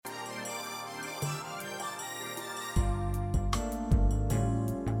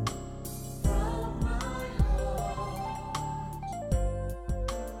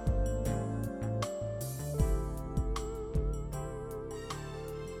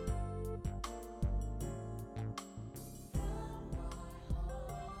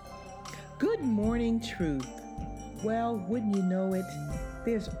Good morning, truth. Well, wouldn't you know it,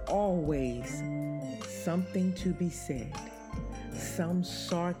 there's always something to be said, some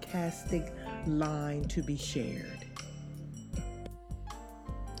sarcastic line to be shared.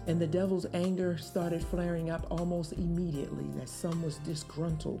 And the devil's anger started flaring up almost immediately as some was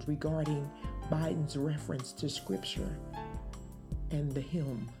disgruntled regarding Biden's reference to scripture and the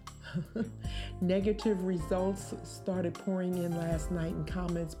hymn. Negative results started pouring in last night and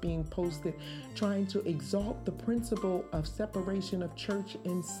comments being posted trying to exalt the principle of separation of church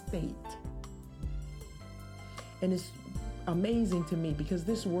and state. And it's amazing to me because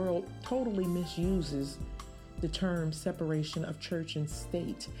this world totally misuses the term separation of church and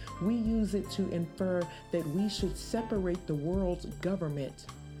state. We use it to infer that we should separate the world's government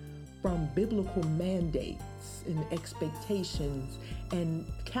from biblical mandates and expectations and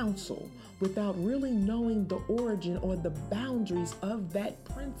counsel without really knowing the origin or the boundaries of that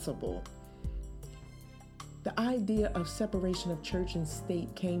principle. The idea of separation of church and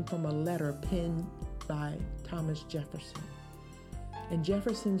state came from a letter penned by Thomas Jefferson. And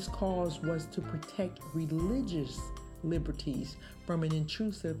Jefferson's cause was to protect religious liberties from an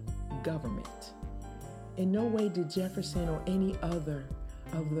intrusive government. In no way did Jefferson or any other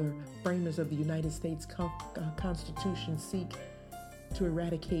of the framers of the United States Constitution seek to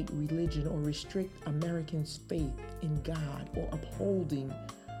eradicate religion or restrict Americans' faith in God or upholding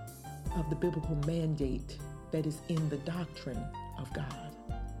of the biblical mandate that is in the doctrine of God.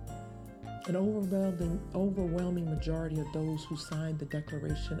 An overwhelming majority of those who signed the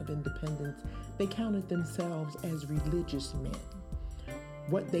Declaration of Independence, they counted themselves as religious men.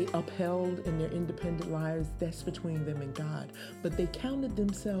 What they upheld in their independent lives, that's between them and God. But they counted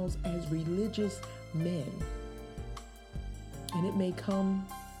themselves as religious men. And it may come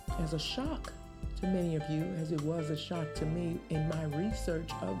as a shock to many of you, as it was a shock to me in my research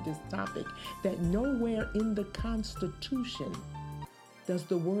of this topic, that nowhere in the Constitution does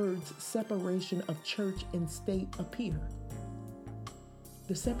the words separation of church and state appear.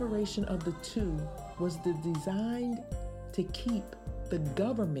 The separation of the two was designed to keep the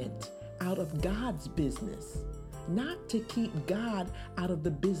government out of God's business, not to keep God out of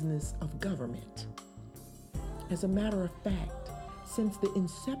the business of government. As a matter of fact, since the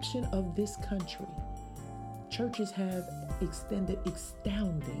inception of this country, churches have extended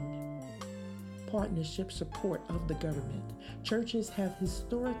astounding partnership support of the government. Churches have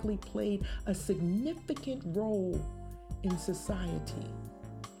historically played a significant role in society,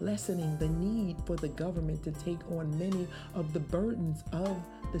 lessening the need for the government to take on many of the burdens of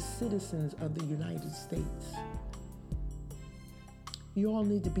the citizens of the United States. You all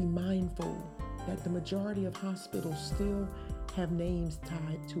need to be mindful that the majority of hospitals still have names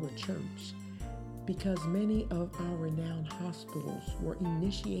tied to a church because many of our renowned hospitals were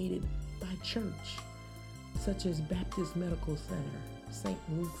initiated by church, such as Baptist Medical Center, St.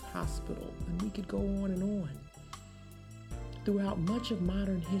 Luke's Hospital, and we could go on and on. Throughout much of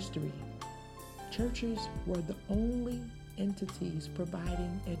modern history, churches were the only entities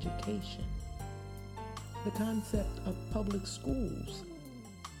providing education. The concept of public schools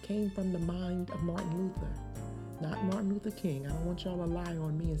came from the mind of Martin Luther, not Martin Luther King. I don't want y'all to lie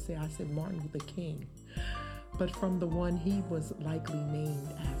on me and say I said Martin Luther King, but from the one he was likely named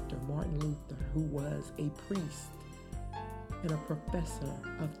after, Martin Luther, who was a priest and a professor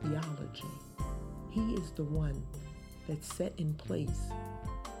of theology. He is the one that set in place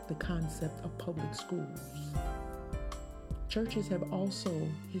the concept of public schools. Churches have also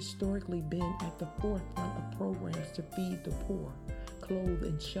historically been at the forefront of programs to feed the poor, clothe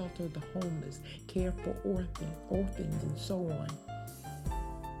and shelter the homeless, care for orphans, and so on.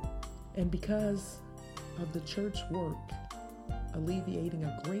 And because of the church work alleviating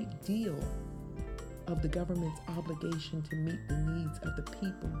a great deal of the government's obligation to meet the needs of the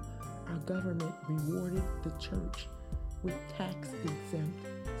people, our government rewarded the church with tax-exempt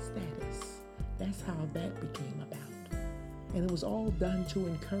status. That's how that became about. And it was all done to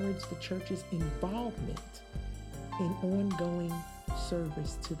encourage the church's involvement in ongoing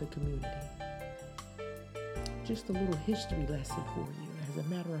service to the community. Just a little history lesson for you. As a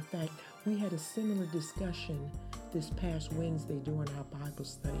matter of fact, we had a similar discussion this past Wednesday during our Bible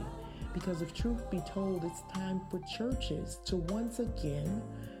study, because if truth be told, it's time for churches to once again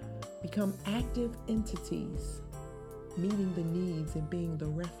become active entities, meeting the needs and being the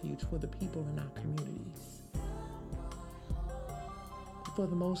refuge for the people in our communities. For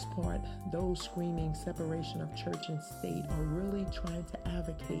the most part, those screaming separation of church and state are really trying to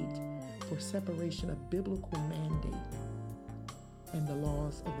advocate for separation of biblical mandate and the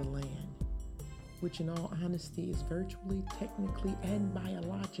laws of the land. which in all honesty is virtually, technically, and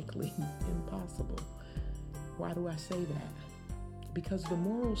biologically impossible. Why do I say that? Because the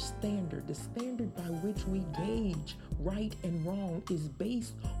moral standard, the standard by which we gauge right and wrong, is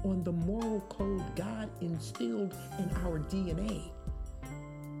based on the moral code God instilled in our DNA.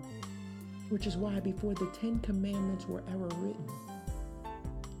 Which is why before the 10 Commandments were ever written,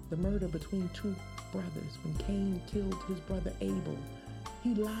 the murder between two brothers, when Cain killed his brother Abel,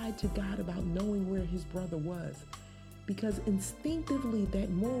 he lied to God about knowing where his brother was, because instinctively that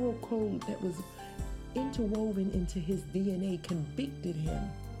moral code that was interwoven into his DNA convicted him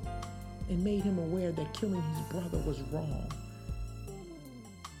and made him aware that killing his brother was wrong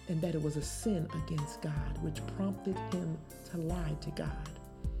and that it was a sin against God, which prompted him to lie to God.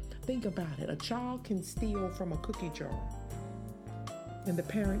 Think about it. A child can steal from a cookie jar, and the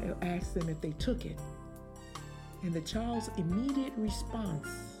parent asks them if they took it. And the child's immediate response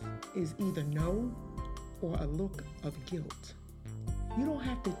is either no or a look of guilt. You don't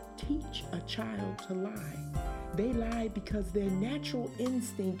have to teach a child to lie. They lie because their natural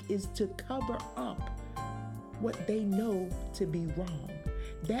instinct is to cover up what they know to be wrong.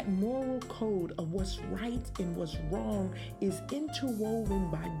 That moral code of what's right and what's wrong is interwoven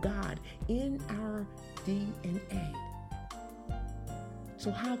by God in our DNA.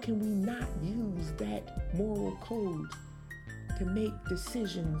 So how can we not use that moral code to make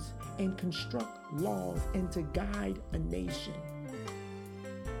decisions and construct laws and to guide a nation?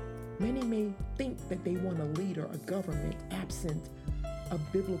 Many may think that they want a leader, a government, absent a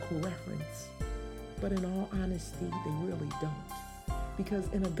biblical reference. But in all honesty, they really don't. Because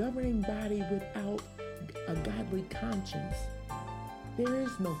in a governing body without a godly conscience, there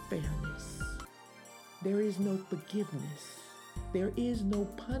is no fairness. There is no forgiveness. There is no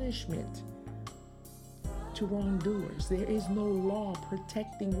punishment to wrongdoers. There is no law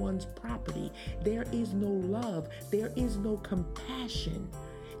protecting one's property. There is no love. There is no compassion.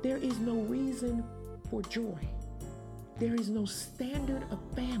 There is no reason for joy. There is no standard of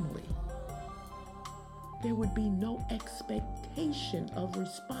family. There would be no expectation of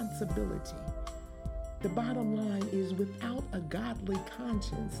responsibility. The bottom line is, without a godly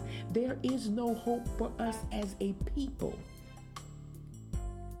conscience, there is no hope for us as a people.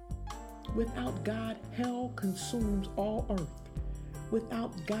 Without God, hell consumes all earth.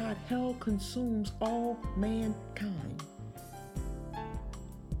 Without God, hell consumes all mankind.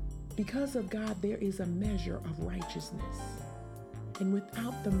 Because of God, there is a measure of righteousness. And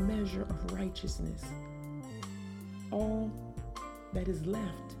without the measure of righteousness, all that is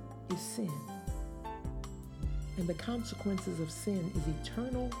left is sin. And the consequences of sin is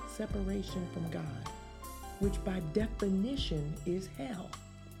eternal separation from God, which by definition is hell.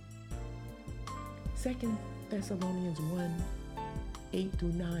 2 Thessalonians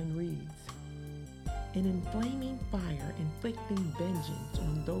 1:8-9 reads, "And in flaming fire inflicting vengeance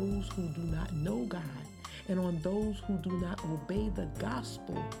on those who do not know God and on those who do not obey the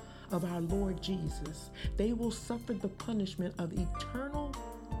gospel of our Lord Jesus, they will suffer the punishment of eternal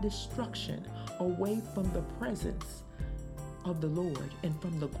destruction away from the presence of the Lord and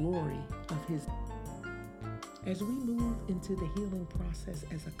from the glory of his." As we move into the healing process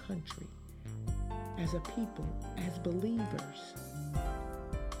as a country, as a people, as believers,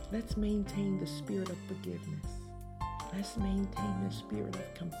 let's maintain the spirit of forgiveness. Let's maintain the spirit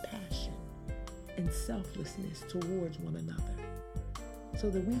of compassion and selflessness towards one another,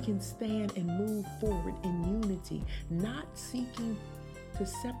 so that we can stand and move forward in unity, not seeking to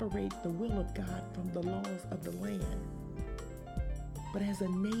separate the will of God from the laws of the land, but as a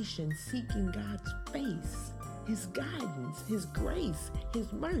nation seeking God's face, his guidance, his grace,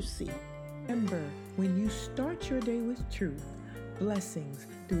 his mercy. Remember, when you start your day with truth, blessings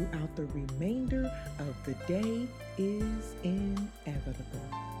throughout the remainder of the day is inevitable.